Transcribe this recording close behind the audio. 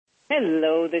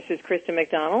Hello, this is Krista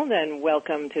McDonald, and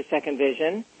welcome to Second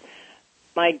Vision.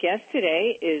 My guest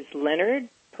today is Leonard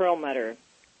Perlmutter.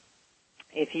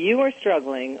 If you are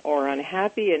struggling or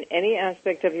unhappy in any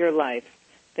aspect of your life,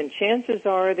 then chances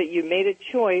are that you made a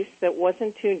choice that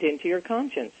wasn't tuned into your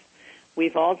conscience.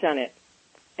 We've all done it.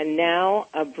 And now,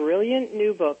 a brilliant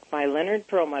new book by Leonard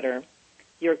Perlmutter,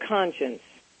 Your Conscience,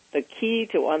 the key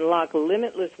to unlock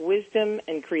limitless wisdom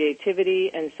and creativity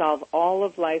and solve all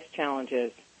of life's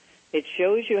challenges. It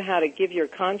shows you how to give your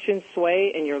conscience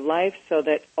sway in your life so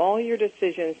that all your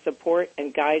decisions support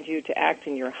and guide you to act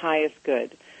in your highest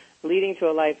good, leading to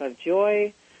a life of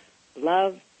joy,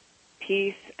 love,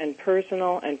 peace, and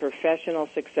personal and professional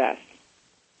success.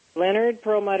 Leonard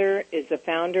Perlmutter is the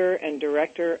founder and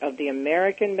director of the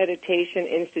American Meditation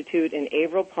Institute in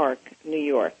Averill Park, New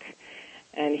York.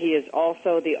 And he is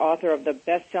also the author of the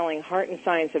best-selling Heart and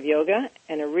Science of Yoga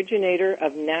and originator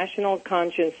of National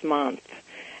Conscience Month.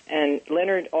 And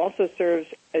Leonard also serves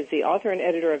as the author and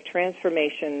editor of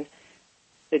Transformation,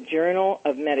 the Journal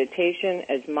of Meditation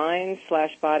as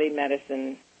Mind/Body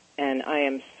Medicine. And I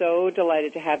am so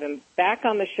delighted to have him back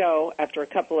on the show after a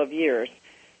couple of years.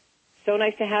 So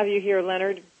nice to have you here,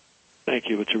 Leonard. Thank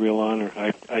you. It's a real honor.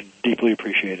 I deeply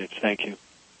appreciate it. Thank you.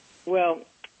 Well,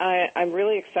 I'm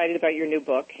really excited about your new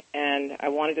book, and I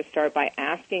wanted to start by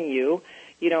asking you,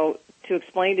 to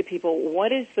explain to people,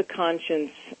 what is the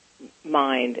conscience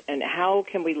mind, and how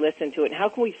can we listen to it, and how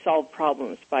can we solve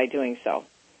problems by doing so?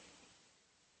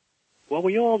 Well,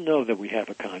 we all know that we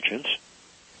have a conscience,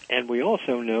 and we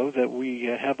also know that we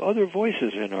have other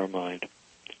voices in our mind.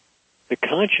 The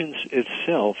conscience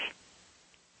itself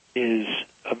is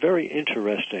a very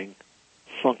interesting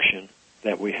function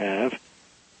that we have,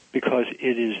 because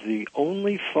it is the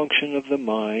only function of the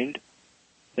mind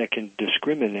that can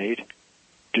discriminate,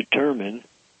 determine,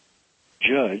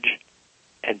 judge,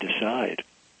 and decide.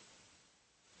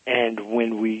 And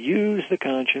when we use the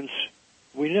conscience,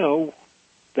 we know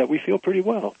that we feel pretty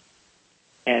well.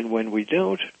 And when we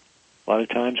don't, a lot of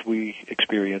times we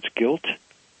experience guilt,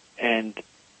 and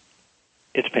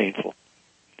it's painful.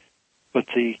 But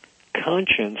the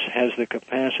conscience has the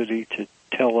capacity to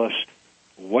tell us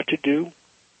what to do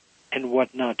and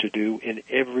what not to do in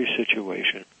every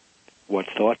situation, what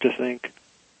thought to think,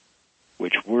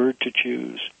 which word to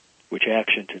choose, which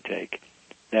action to take.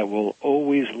 That will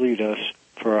always lead us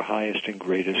for our highest and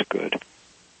greatest good.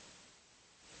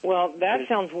 Well, that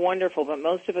sounds wonderful, but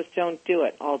most of us don't do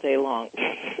it all day long.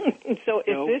 So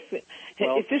is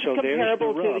this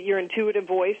comparable to your intuitive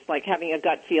voice, like having a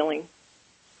gut feeling?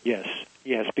 Yes,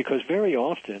 because very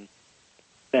often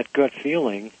that gut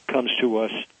feeling comes to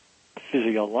us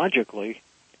physiologically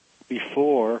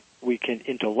before we can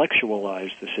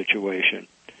intellectualize the situation.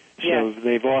 So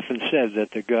They've often said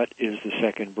that the gut is the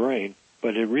second brain,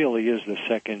 but it really is the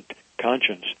second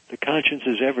conscience. The conscience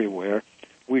is everywhere.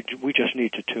 We just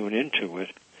need to tune into it.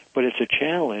 But it's a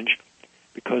challenge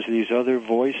because these other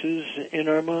voices in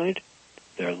our mind,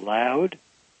 they're loud,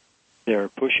 they're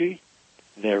pushy,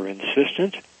 they're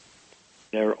insistent,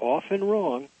 they're often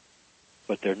wrong,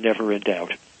 but they're never in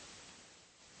doubt.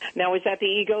 Now, is that the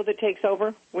ego that takes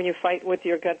over when you fight with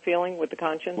your gut feeling, with the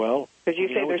conscience? Well, because you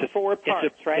say there's four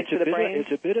parts, right, to the brain?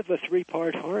 It's a bit of a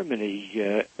three-part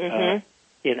harmony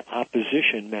in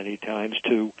opposition many times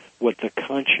to what the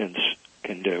conscience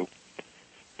can do.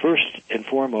 First and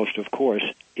foremost, of course,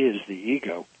 is the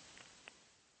ego.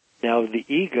 Now, the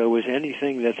ego is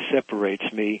anything that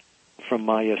separates me from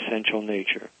my essential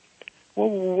nature. Well,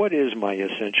 what is my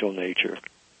essential nature?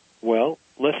 Well,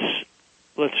 let's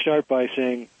start by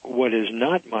saying what is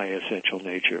not my essential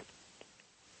nature.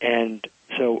 And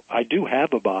so I do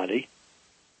have a body,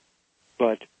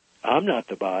 but I'm not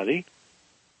the body.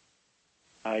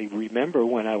 I remember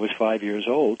when I was 5 years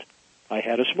old, I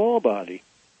had a small body.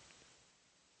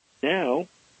 Now,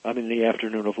 I'm in the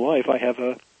afternoon of life, I have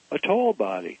a tall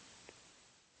body.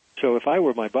 So if I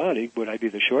were my body, would I be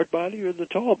the short body or the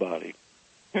tall body?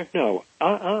 No,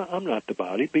 I'm not the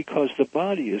body, because the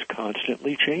body is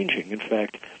constantly changing. In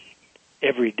fact,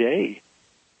 every day,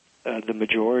 the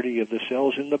majority of the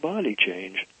cells in the body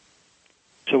change.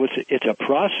 So it's a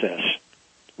process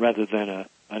rather than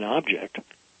an object.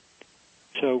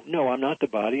 So, no, I'm not the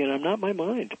body, and I'm not my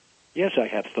mind. Yes, I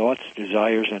have thoughts,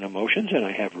 desires, and emotions, and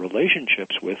I have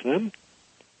relationships with them,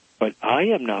 but I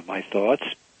am not my thoughts.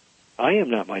 I am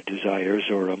not my desires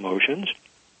or emotions.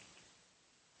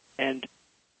 And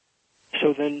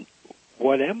so then,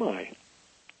 what am I?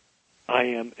 I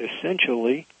am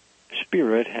essentially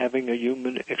spirit having a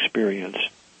human experience.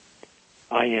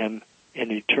 I am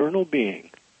an eternal being,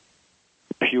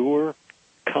 pure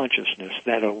consciousness,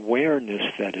 that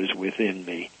awareness that is within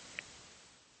me.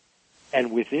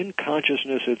 And within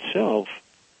consciousness itself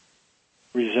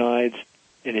resides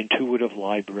an intuitive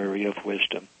library of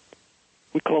wisdom.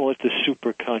 We call it the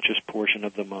superconscious portion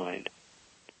of the mind.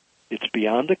 It's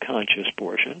beyond the conscious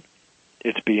portion.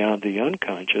 It's beyond the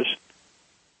unconscious.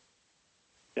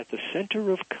 At the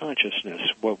center of consciousness,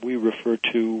 what we refer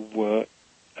to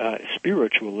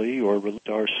spiritually or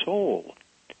our soul,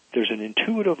 there's an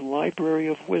intuitive library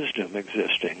of wisdom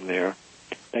existing there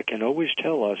that can always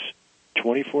tell us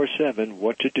 24/7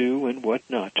 what to do and what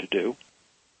not to do.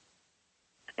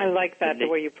 I like that, the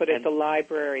way you put it, the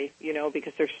library,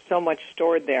 because there's so much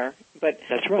stored there. But,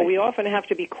 that's right. But we often have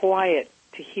to be quiet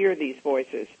to hear these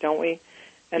voices, don't we?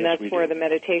 And yes, that's where the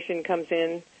meditation comes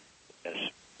in.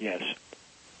 Yes.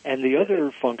 And the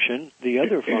other function,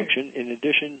 in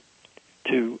addition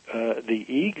to the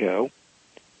ego,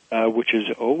 which is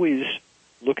always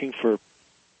looking for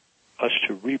us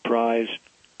to reprise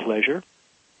pleasure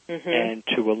and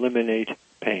to eliminate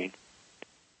pain.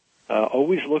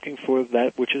 Always looking for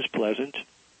that which is pleasant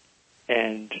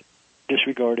and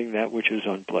disregarding that which is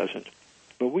unpleasant.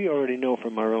 But we already know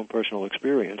from our own personal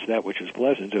experience that which is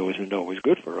pleasant isn't always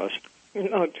good for us.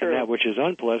 Oh, true. And that which is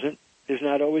unpleasant is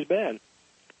not always bad.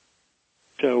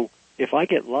 So if I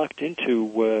get locked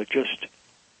into just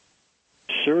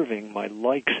serving my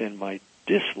likes and my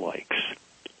dislikes,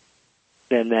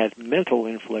 then that mental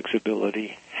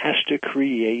inflexibility has to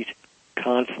create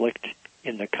conflict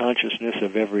in the consciousness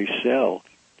of every cell,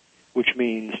 which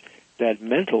means that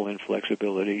mental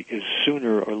inflexibility is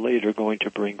sooner or later going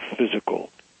to bring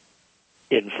physical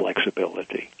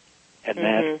inflexibility, and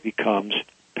that becomes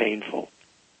painful.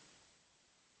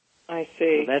 I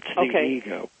see. So that's the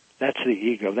ego. That's the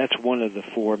ego. That's one of the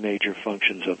four major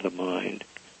functions of the mind.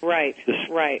 Right.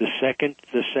 Right.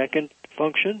 The second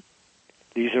function,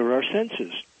 these are our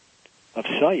senses of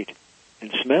sight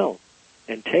and smell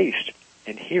and taste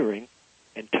and hearing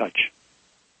and touch.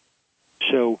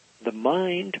 So the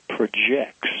mind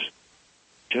projects,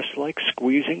 just like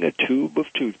squeezing a tube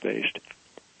of toothpaste,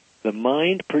 the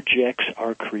mind projects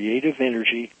our creative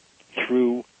energy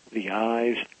through the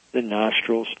eyes, the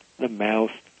nostrils, the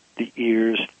mouth, the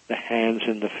ears, the hands,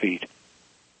 and the feet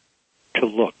to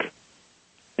look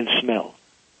and smell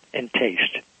and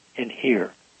taste and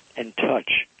hear and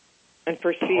touch and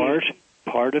perceive.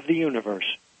 Part of the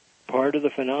universe, part of the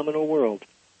phenomenal world,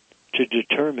 to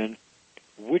determine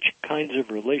which kinds of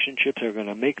relationships are going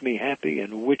to make me happy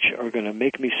and which are going to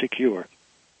make me secure.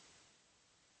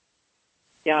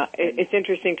 Yeah, it's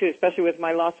interesting, too, especially with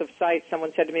my loss of sight.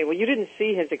 Someone said to me, well, you didn't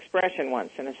see his expression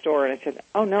once in a store. And I said,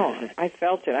 oh, no, I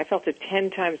felt it. I felt it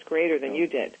 10 times greater than you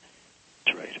did.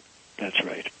 That's right. That's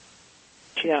right.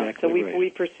 That's yeah, exactly so right. we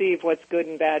perceive what's good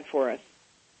and bad for us.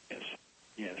 Yes.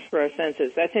 Yes. For our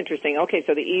senses. That's interesting. Okay,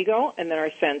 so the ego and then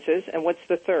our senses. And what's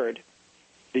the third?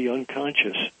 The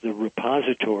unconscious, the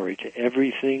repository to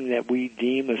everything that we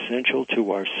deem essential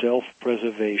to our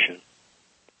self-preservation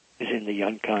is in the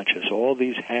unconscious. All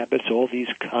these habits, all these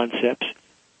concepts,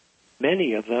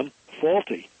 many of them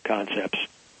faulty concepts.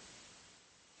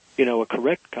 A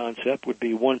correct concept would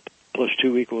be 1 +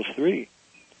 2 = 3.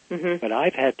 But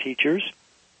I've had teachers,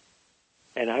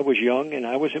 and I was young and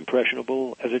I was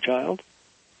impressionable as a child,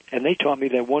 and they taught me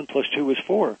that 1 + 2 =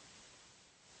 4.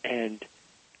 And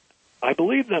I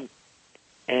believe them.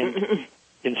 And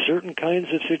in certain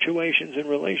kinds of situations and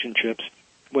relationships,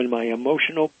 when my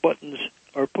emotional buttons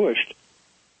are pushed,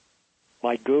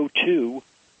 my go-to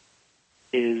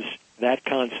is that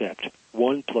concept,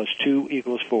 1 +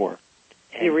 2 = 4.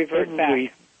 And you revert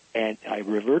back. And I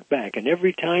revert back. And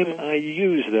every time I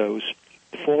use those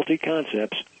faulty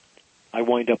concepts, I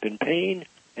wind up in pain,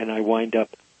 and I wind up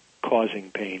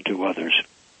causing pain to others.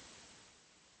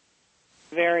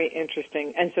 Very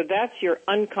interesting. And so that's your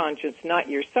unconscious, not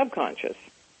your subconscious.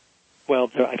 Well,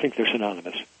 I think they're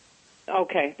synonymous.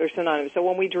 Okay, they're synonymous. So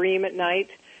when we dream at night,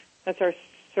 that's our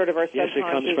subconscious. Yes, it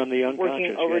comes from the unconscious.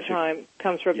 Working overtime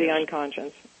comes from the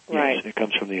unconscious. Right. Yes, it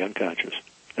comes from the unconscious.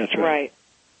 That's right. Right.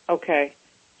 Okay.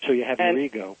 So you have your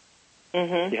ego.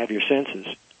 You have your senses.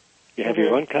 You have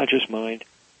your unconscious mind.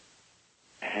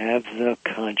 Have the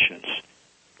conscience,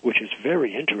 which is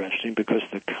very interesting because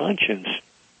the conscience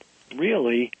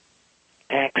really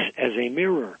acts as a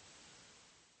mirror.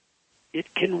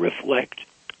 It can reflect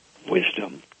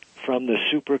wisdom from the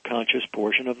superconscious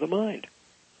portion of the mind.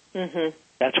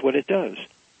 That's what it does.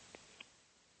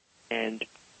 And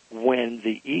when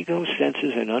the ego,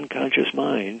 senses, and unconscious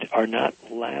mind are not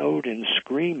loud and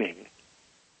screaming,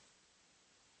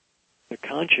 the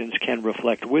conscience can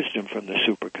reflect wisdom from the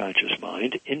superconscious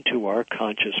mind into our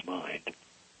conscious mind.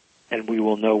 And we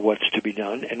will know what's to be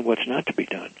done and what's not to be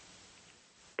done.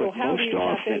 Well, how do you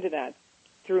tap into that?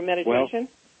 through meditation? Well,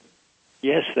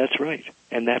 yes, that's right.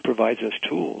 And that provides us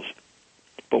tools.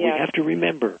 But we have to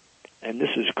remember, and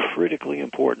this is critically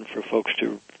important for folks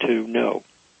to know,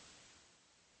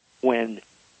 when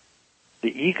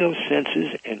the ego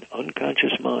senses and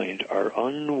unconscious mind are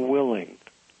unwilling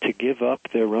to give up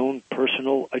their own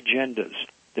personal agendas,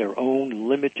 their own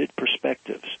limited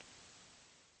perspectives,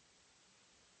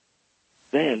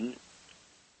 then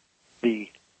the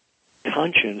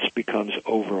conscience becomes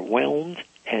overwhelmed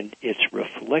and its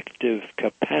reflective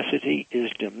capacity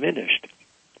is diminished.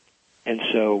 And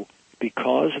so,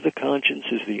 because the conscience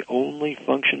is the only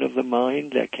function of the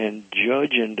mind that can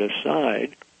judge and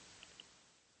decide,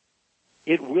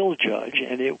 it will judge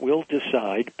and it will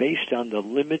decide based on the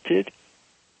limited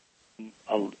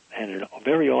and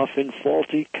very often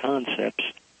faulty concepts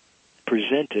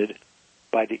presented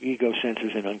by the ego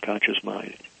senses and unconscious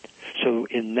mind. So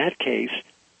in that case,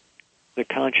 the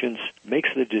conscience makes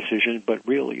the decision, but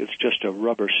really it's just a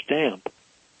rubber stamp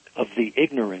of the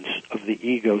ignorance of the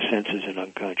ego senses and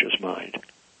unconscious mind.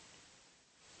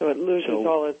 So it loses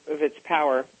all of its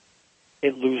power.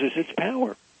 It loses its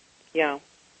power. Yeah.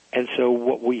 And so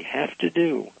what we have to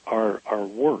do, our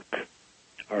work,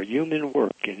 our human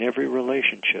work in every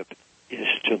relationship, is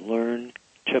to learn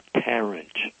to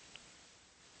parent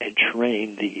and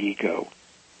train the ego.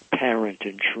 Parent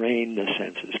and train the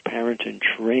senses. Parent and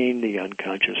train the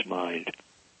unconscious mind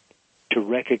to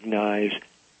recognize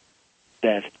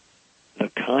that the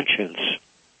conscience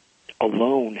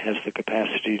alone has the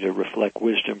capacity to reflect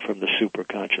wisdom from the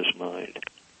superconscious mind.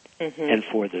 Mm-hmm. And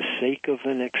for the sake of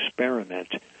an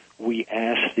experiment, we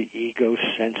ask the ego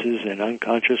senses and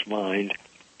unconscious mind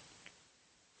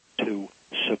to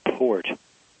support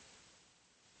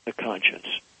the conscience.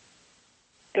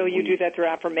 So you do that through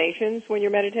affirmations when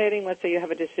you're meditating? Let's say you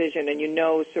have a decision and you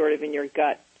know sort of in your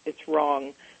gut it's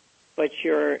wrong, but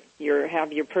you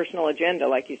have your personal agenda,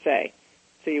 like you say.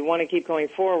 So you want to keep going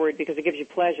forward because it gives you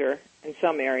pleasure in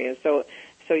some areas. So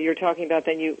you're talking about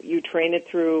then you train it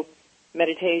through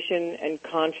meditation and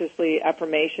consciously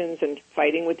affirmations and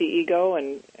fighting with the ego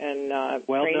and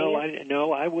well, training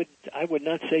I would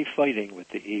not say fighting with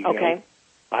the ego. Okay.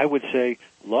 I would say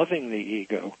loving the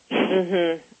ego.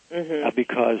 Mm-hmm. Mm-hmm.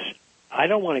 Because I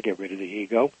don't want to get rid of the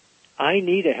ego. I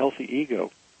need a healthy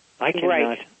ego. I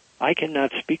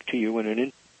cannot speak to you in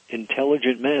an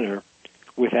intelligent manner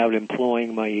without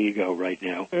employing my ego right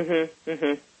now. Mm-hmm.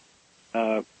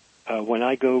 Mm-hmm. When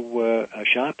I go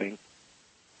shopping,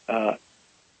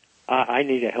 I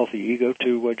need a healthy ego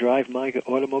to drive my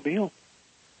automobile.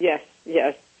 Yes,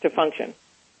 to function.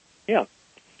 Yeah.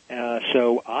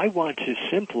 So I want to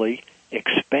simply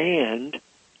expand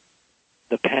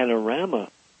the panorama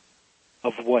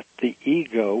of what the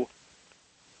ego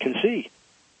can see.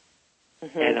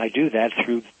 Mm-hmm. And I do that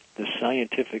through the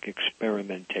scientific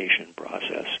experimentation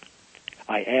process.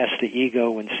 I ask the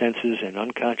ego and senses and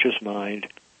unconscious mind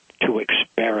to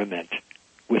experiment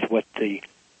with what the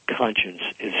conscience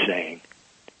is saying.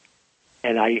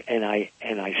 And I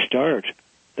start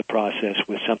the process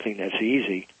with something that's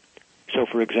easy. So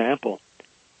for example,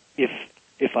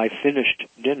 if I finished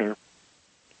dinner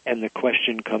and the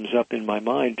question comes up in my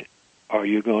mind, are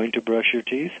you going to brush your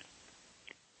teeth?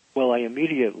 Well, I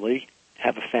immediately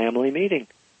have a family meeting.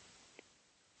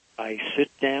 I sit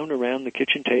down around the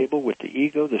kitchen table with the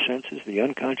ego, the senses, the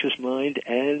unconscious mind,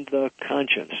 and the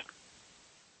conscience.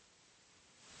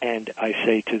 And I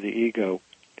say to the ego,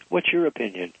 what's your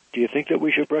opinion? Do you think that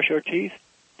we should brush our teeth?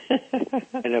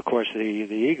 And of course, the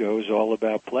ego is all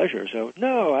about pleasure. So,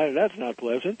 no, that's not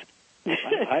pleasant.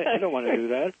 I don't want to do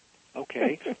that.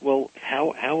 Okay. Well,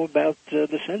 how about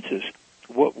the senses?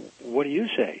 What do you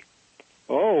say?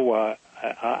 Oh,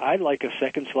 I'd like a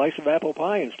second slice of apple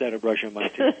pie instead of brushing my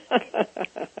teeth.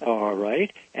 All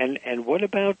right. And what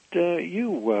about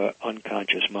you,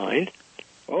 unconscious mind?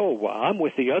 Oh, well, I'm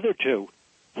with the other two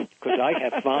because I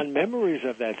have fond memories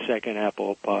of that second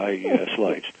apple pie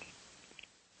slice.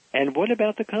 And what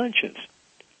about the conscience?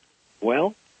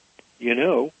 Well,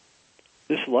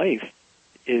 this life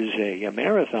is a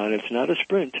marathon. It's not a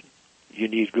sprint. You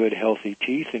need good, healthy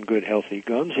teeth and good, healthy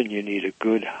gums, and you need a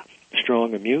good,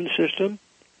 strong immune system,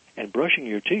 and brushing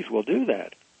your teeth will do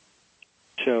that.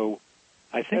 So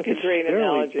I think That's a great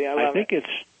analogy. I think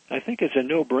it's a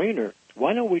no-brainer.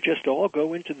 Why don't we just all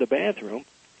go into the bathroom,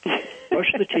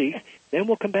 brush the teeth, then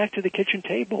we'll come back to the kitchen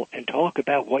table and talk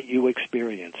about what you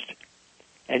experienced.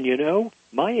 And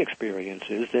my experience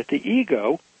is that the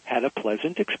ego had a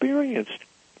pleasant experience.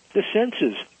 The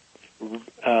senses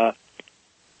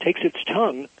takes its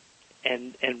tongue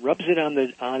and rubs it on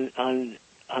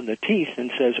the teeth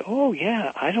and says, "Oh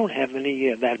yeah, I don't have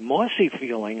any that mossy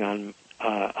feeling on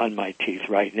on my teeth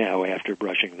right now after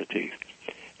brushing the teeth.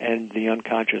 And the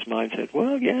unconscious mind said,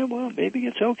 well, maybe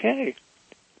it's okay.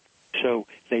 So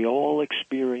they all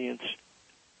experience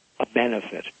a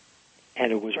benefit.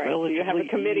 And it was relatively so you have a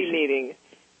committee easy. meeting.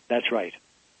 That's right.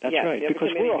 That's yes, right. Because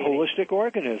we're a holistic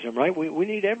organism, right? We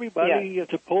need everybody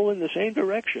to pull in the same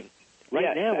direction.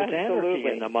 Right now, it's anarchy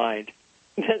in the mind.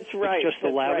 That's right. It's just the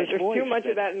loudest There's voice. There's too much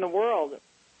of that in the world.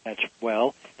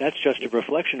 That's just a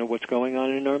reflection of what's going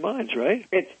on in our minds, right?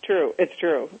 It's true.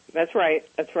 That's right.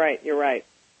 You're right.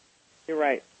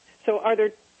 So are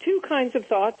there two kinds of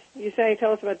thoughts, you say?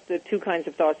 Tell us about the two kinds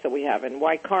of thoughts that we have and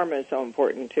why karma is so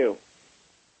important, too.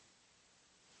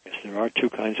 Yes, there are two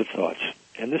kinds of thoughts.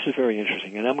 And this is very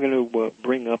interesting. And I'm going to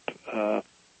bring up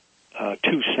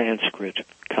two Sanskrit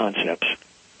concepts.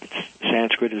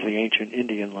 Sanskrit is the ancient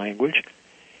Indian language.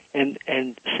 And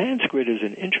Sanskrit is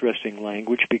an interesting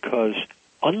language because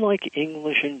unlike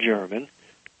English and German,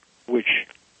 which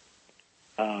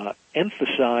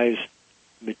emphasize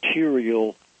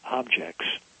material objects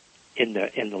in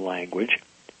the language,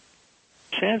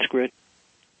 Sanskrit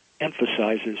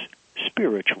emphasizes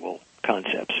spiritual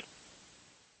concepts.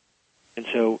 And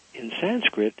so in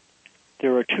Sanskrit,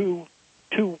 there are two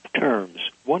terms.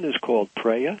 One is called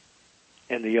Preya,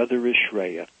 and the other is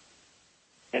Shreya.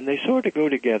 And they sort of go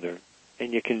together,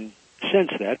 and you can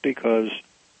sense that because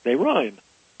they rhyme.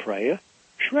 Preya,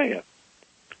 Shreya.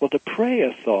 Well, the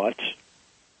Preya thoughts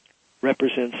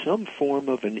represent some form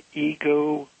of an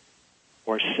ego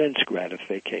or sense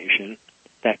gratification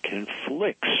that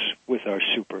conflicts with our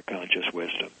superconscious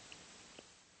wisdom.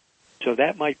 So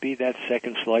that might be that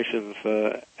second slice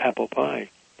of apple pie.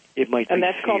 It might be and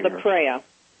that's fear. Called the Preya.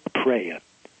 Preya.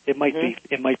 It might be.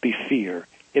 It might be fear.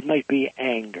 It might be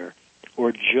anger,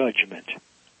 or judgment,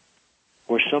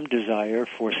 or some desire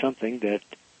for something that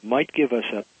might give us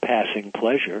a passing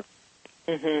pleasure,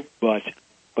 but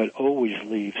always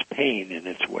leaves pain in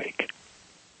its wake.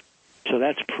 So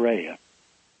that's Preya.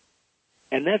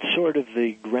 And that's sort of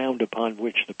the ground upon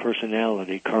which the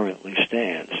personality currently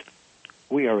stands.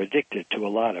 We are addicted to a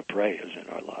lot of Preyas in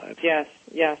our lives.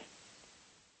 Yes.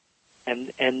 And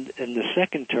the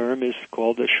second term is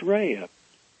called the Shreya.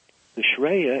 The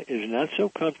Shreya is not so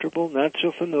comfortable, not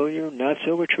so familiar, not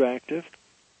so attractive,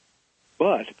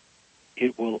 but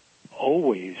it will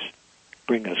always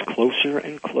bring us closer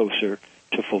and closer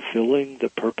to fulfilling the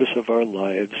purpose of our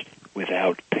lives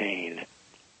without pain.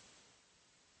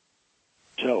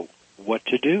 So, what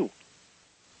to do?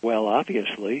 Well,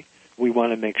 obviously, we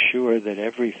want to make sure that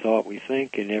every thought we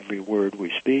think and every word we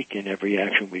speak and every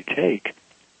action we take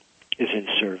is in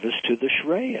service to the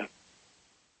Shreya.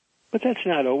 But that's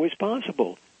not always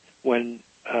possible. When,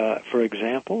 for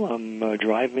example, I'm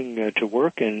driving to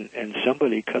work and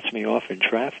somebody cuts me off in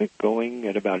traffic going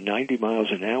at about 90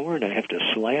 miles an hour and I have to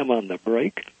slam on the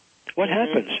brake, what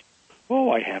happens?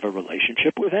 Oh, I have a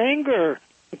relationship with anger.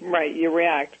 Right, you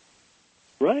react.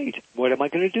 Right. What am I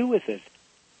going to do with it?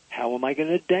 How am I going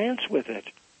to dance with it?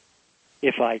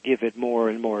 If I give it more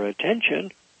and more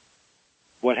attention,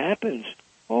 what happens?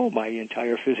 Oh, my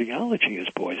entire physiology is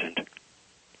poisoned.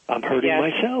 I'm hurting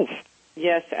myself.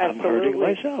 Yes, absolutely. I'm hurting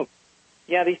myself.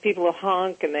 Yeah, these people will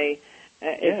honk and they,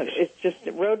 it's just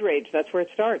road rage. That's where it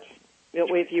starts.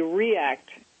 If you react,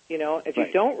 if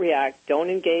you don't react, don't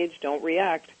engage, don't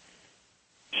react.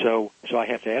 So I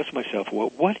have to ask myself,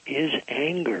 well, what is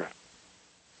anger?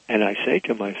 And I say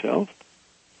to myself,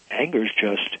 anger is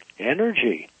just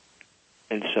energy.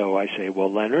 And so I say,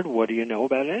 well, Leonard, what do you know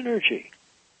about energy?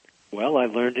 Well, I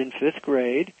learned in 5th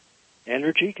grade,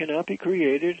 energy cannot be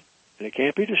created, and it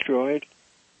can't be destroyed,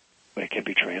 but it can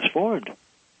be transformed.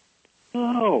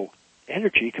 Oh,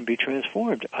 energy can be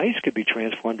transformed. Ice can be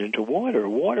transformed into water.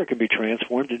 Water can be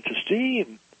transformed into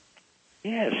steam.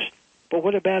 Yes, but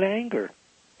what about anger?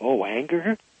 Oh,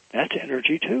 anger? That's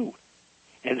energy too.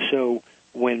 And so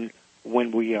when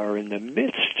we are in the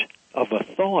midst of a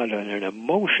thought and an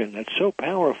emotion that's so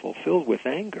powerful, filled with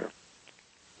anger,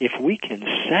 if we can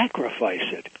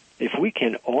sacrifice it, if we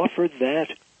can offer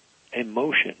that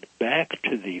emotion back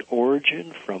to the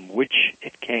origin from which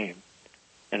it came,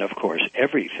 and of course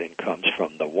everything comes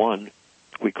from the one,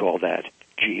 we call that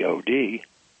G-O-D,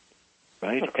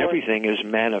 right? Everything is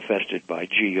manifested by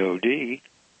G-O-D,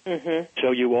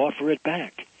 so you offer it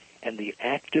back. And the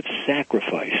act of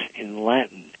sacrifice in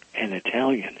Latin and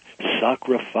Italian,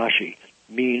 sacrifici,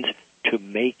 means to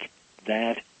make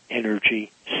that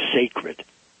energy sacred.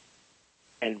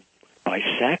 And by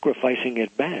sacrificing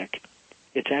it back,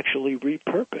 it's actually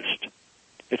repurposed.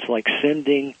 It's like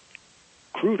sending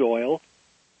crude oil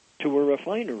to a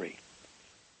refinery.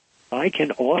 I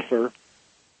can offer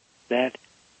that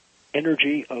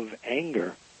energy of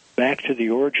anger back to the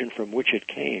origin from which it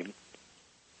came,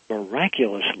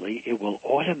 miraculously, it will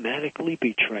automatically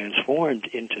be transformed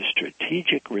into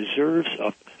strategic reserves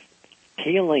of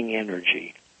healing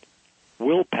energy,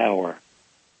 willpower,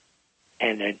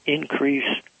 and an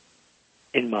increase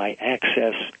in my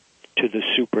access to the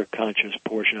superconscious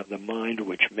portion of the mind,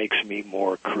 which makes me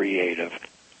more creative,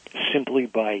 simply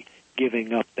by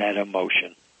giving up that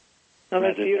emotion. Oh,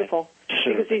 that's beautiful.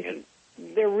 Because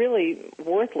they're really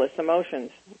worthless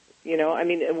emotions. You know, I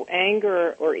mean,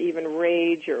 anger or even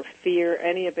rage or fear,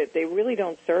 any of it, they really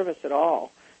don't serve us at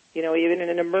all. You know, even in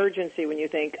an emergency when you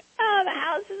think, oh, the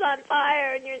house is on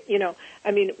fire, and you know,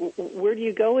 I mean, where do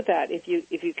you go with that if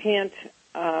you can't?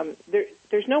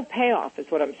 There's no payoff,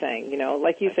 is what I'm saying. You know,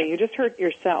 like you say, you just hurt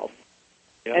yourself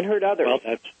and hurt others.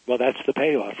 Well, that's the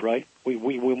payoff, right? We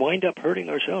wind up hurting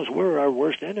ourselves. We're our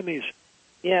worst enemies.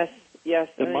 Yes.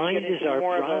 The mind is our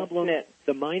problem.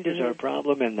 The mind is our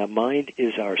problem, and the mind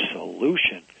is our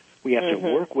solution. We have to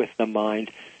work with the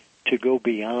mind to go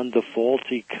beyond the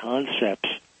faulty concepts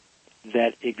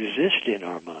that exist in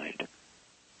our mind.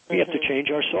 We have to change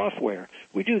our software.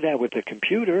 We do that with the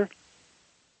computer.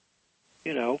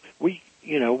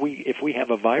 If we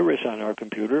have a virus on our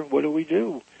computer, what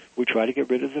do? We try to get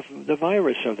rid of the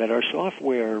virus so that our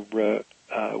software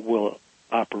will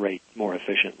operate more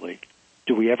efficiently.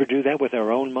 Do we ever do that with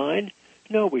our own mind?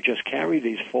 No, we just carry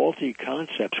these faulty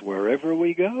concepts wherever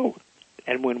we go.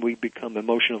 And when we become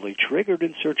emotionally triggered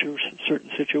in certain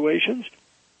situations,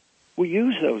 we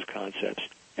use those concepts,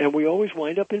 and we always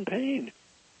wind up in pain.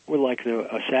 We're like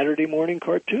a Saturday morning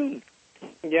cartoon.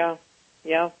 Yeah.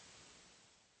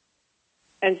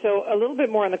 And so a little bit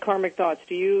more on the karmic thoughts.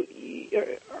 Are you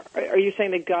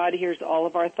saying that God hears all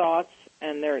of our thoughts?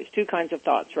 And there's two kinds of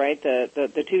thoughts, right?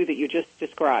 The two that you just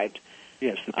described.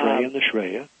 Yes, the Preya and the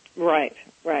Shreya. Right.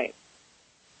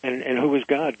 And who is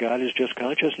God? God is just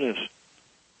consciousness.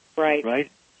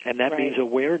 Right? And that means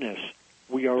awareness.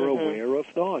 We are aware of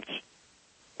thoughts.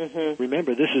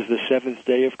 Remember, this is the seventh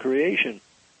day of creation.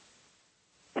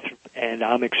 And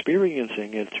I'm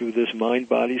experiencing it through this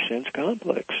mind-body-sense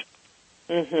complex.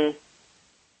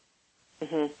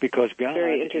 Because God,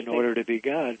 in order to be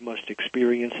God, must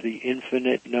experience the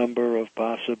infinite number of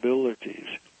possibilities.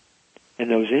 And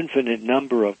those infinite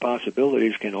number of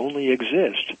possibilities can only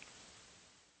exist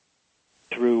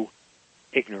through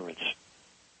ignorance.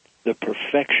 The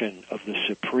perfection of the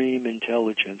supreme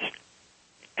intelligence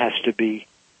has to be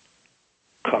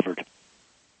covered.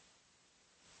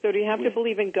 So do you have to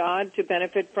believe in God to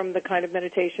benefit from the kind of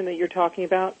meditation that you're talking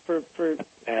about for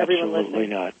everyone listening? Absolutely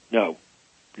not. No,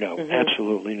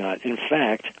 absolutely not. In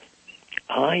fact,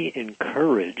 I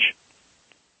encourage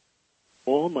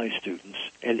all my students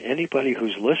and anybody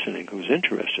who's listening, who's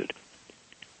interested,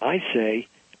 I say,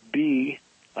 be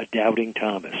a doubting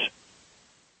Thomas.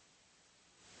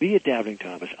 Be a doubting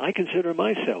Thomas. I consider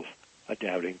myself a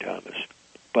doubting Thomas,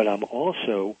 but I'm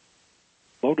also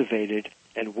motivated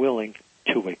and willing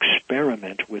to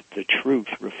experiment with the truth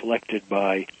reflected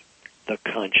by the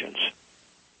conscience.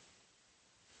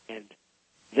 And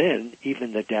then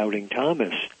even the doubting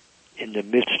Thomas, in the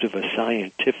midst of a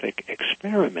scientific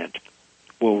experiment,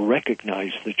 will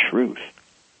recognize the truth.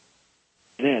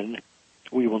 Then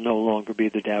we will no longer be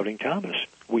the doubting Thomas.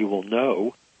 We will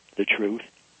know the truth,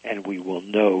 and we will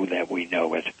know that we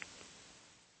know it.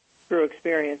 Through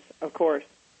experience, of course.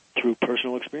 Through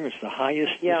personal experience. This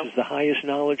is the highest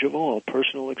knowledge of all,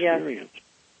 personal experience.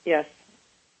 Yes.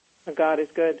 God is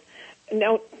good.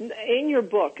 Now, in your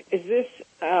book, is this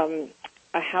a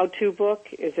how-to book?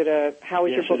 Is it how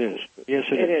is your book?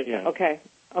 Yes, it is. It is. Yeah. Okay.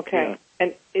 Yeah.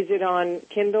 And is it on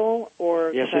Kindle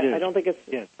or? Yes, it is. I don't think it's.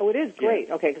 Yes. Oh, it is great.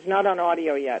 Yeah. Okay, because it's not on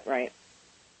audio yet, right?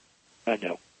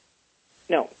 No.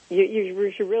 No,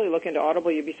 you should really look into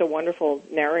Audible. You'd be so wonderful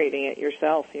narrating it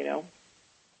yourself, you know.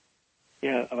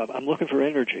 Yeah, I'm looking for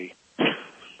energy.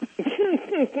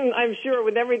 I'm sure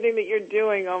with everything that you're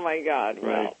doing. Oh my God!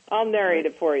 Right. Well, I'll narrate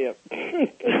it for you.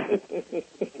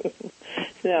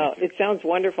 No, it sounds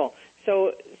wonderful.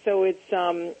 So it's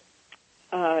tell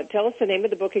us the name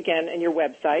of the book again and your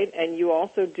website, and you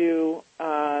also do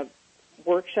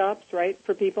workshops, right,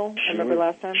 for people? Sure. I remember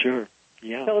last time. Sure.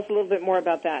 Yeah. Tell us a little bit more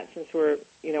about that, since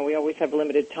we always have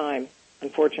limited time.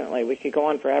 Unfortunately, we could go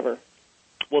on forever.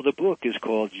 Well, the book is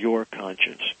called Your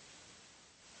Conscience,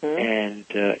 and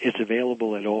it's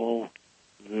available at all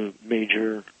the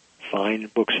major fine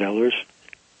booksellers.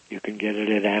 You can get it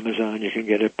at Amazon. You can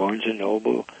get it at Barnes &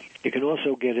 Noble. You can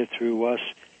also get it through us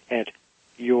at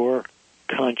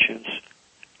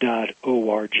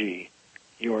yourconscience.org,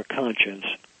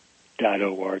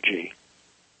 yourconscience.org.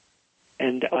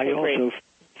 And I also,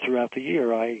 throughout the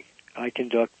year, I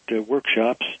conduct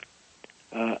workshops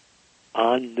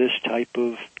on this type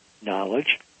of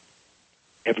knowledge.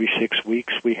 Every 6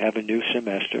 weeks we have a new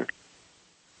semester,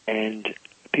 and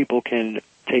people can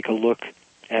take a look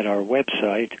at our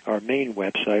website, our main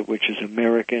website, which is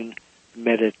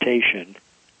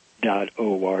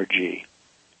AmericanMeditation.org.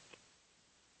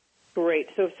 Great.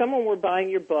 So if someone were buying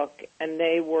your book and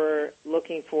they were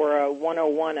looking for a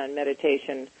 101 on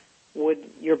meditation, would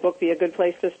your book be a good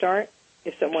place to start?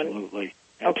 If someone... Absolutely.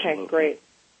 Okay, great.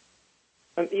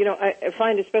 I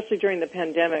find, especially during the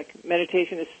pandemic,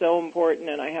 meditation is so important,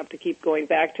 and I have to keep going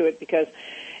back to it because,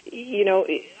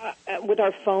 with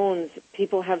our phones,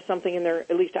 people have something in their,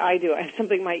 at least I do, I have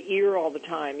something in my ear all the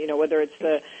time, whether it's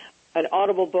an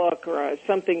audible book or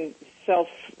something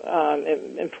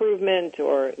self-improvement,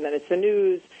 or then it's the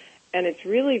news. And it's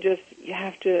really just,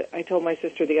 I told my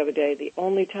sister the other day, the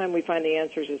only time we find the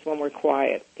answers is when we're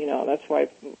quiet. That's why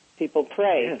people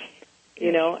pray. Yes.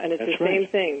 And it's the same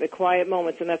thing, the quiet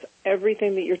moments. And that's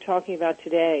everything that you're talking about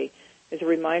today is a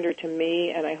reminder to me,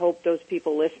 and I hope those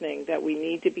people listening, that we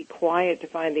need to be quiet to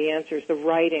find the answers, the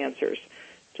right answers,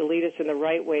 to lead us in the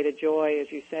right way to joy,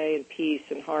 as you say, and peace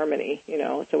and harmony,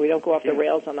 so we don't go off the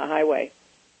rails on the highway.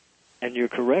 And you're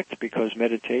correct, because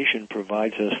meditation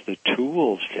provides us the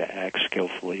tools to act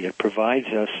skillfully. It provides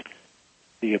us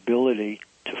the ability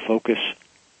to focus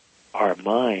our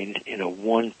mind in a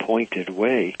one-pointed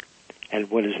way. And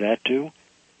what does that do?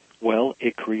 Well,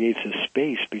 it creates a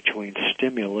space between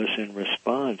stimulus and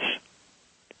response.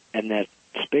 And that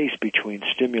space between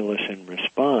stimulus and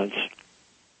response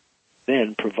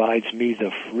then provides me the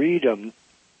freedom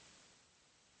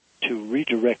to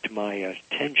redirect my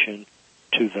attention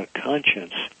to the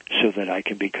conscience so that I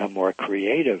can become more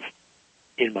creative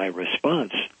in my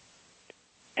response.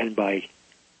 And by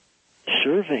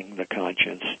serving the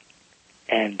conscience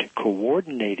and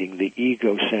coordinating the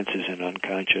ego, senses, and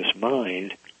unconscious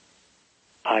mind,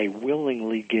 I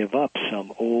willingly give up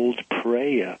some old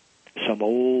praya, some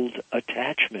old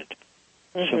attachment,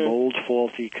 some old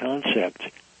faulty concept.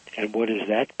 And what does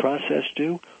that process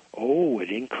do? Oh,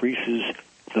 it increases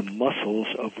the muscles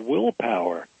of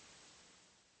willpower.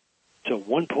 So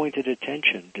one-pointed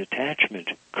attention,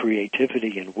 detachment,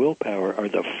 creativity, and willpower are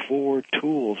the 4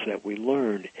 tools that we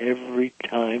learn every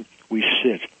time we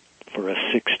sit for a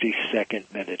 60-second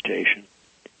meditation.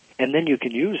 And then you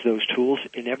can use those tools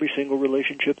in every single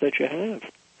relationship that you have.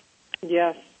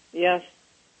 Yes.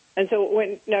 And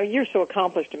so now you're so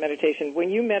accomplished in meditation. When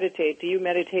you meditate, do you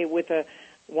meditate with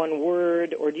one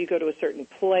word, or do you go to a certain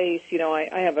place? I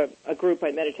have a group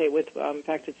I meditate with. In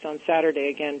fact, it's on Saturday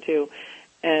again, too.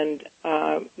 And,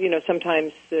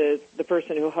 sometimes the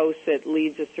person who hosts it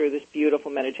leads us through this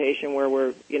beautiful meditation where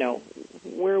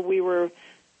where we were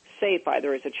safe,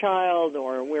 either as a child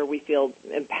or where we feel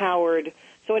empowered.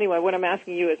 So anyway, what I'm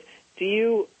asking you is, do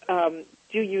you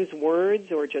use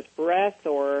words or just breath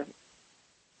or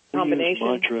combination?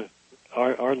 We use mantra.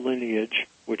 Our lineage,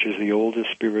 which is the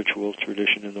oldest spiritual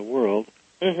tradition in the world,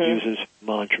 uses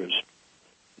mantras.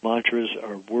 Mantras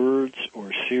are words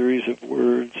or series of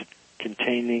words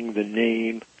containing the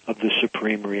name of the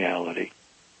supreme reality.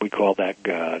 We call that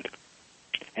God.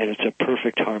 And it's a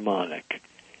perfect harmonic.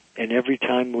 And every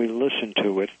time we listen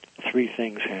to it, 3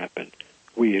 things happen.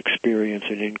 We experience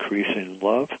an increase in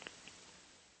love,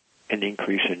 an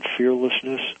increase in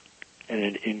fearlessness, and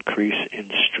an increase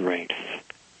in strength.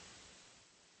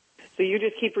 So you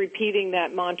just keep repeating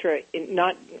that mantra,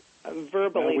 not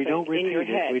verbally, we don't but in your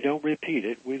head. We don't repeat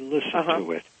it. We listen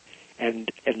to it.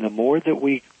 And the more that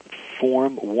we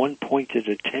form one-pointed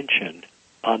attention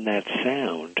on that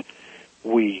sound,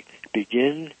 we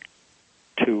begin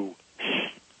to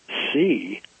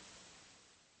see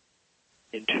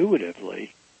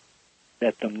intuitively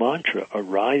that the mantra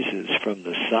arises from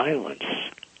the silence,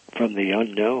 from the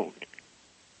unknown,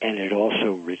 and it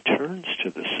also returns to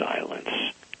the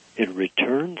silence. It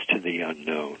returns to the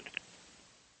unknown.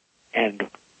 And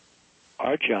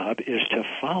our job is to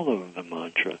follow the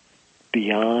mantra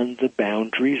beyond the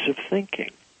boundaries of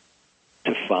thinking,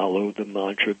 to follow the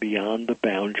mantra beyond the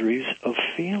boundaries of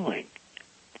feeling.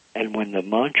 And when the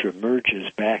mantra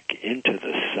merges back into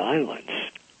the silence,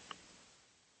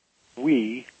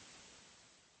 we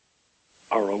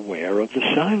are aware of the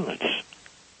silence.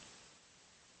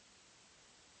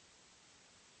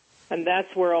 And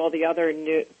that's where all the other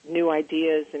new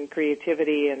ideas and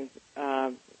creativity and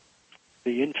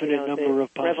the infinite number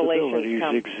of possibilities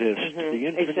exist. The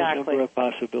infinite number of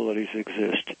possibilities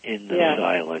exist in the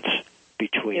silence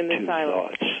between two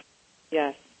thoughts.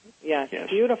 Yes.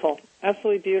 Beautiful.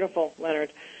 Absolutely beautiful,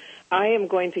 Leonard. I am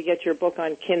going to get your book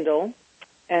on Kindle,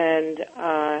 and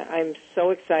I'm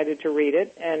so excited to read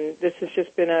it. And this has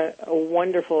just been a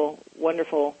wonderful,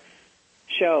 wonderful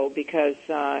show because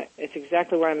it's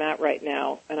exactly where I'm at right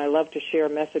now, and I love to share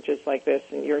messages like this,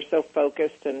 and you're so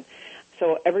focused. And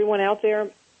so everyone out there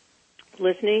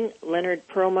listening, Leonard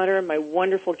Perlmutter, my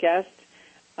wonderful guest,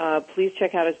 please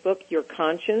check out his book, Your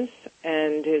Conscience,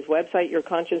 and his website,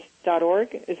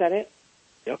 yourconscience.org. Is that it?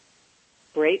 Yep.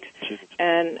 Great.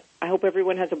 And I hope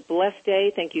everyone has a blessed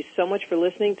day. Thank you so much for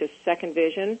listening to Second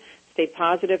Vision. Stay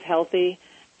positive, healthy,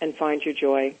 and find your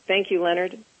joy. Thank you,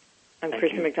 Leonard. I'm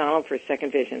Krista McDonald for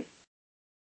Second Vision.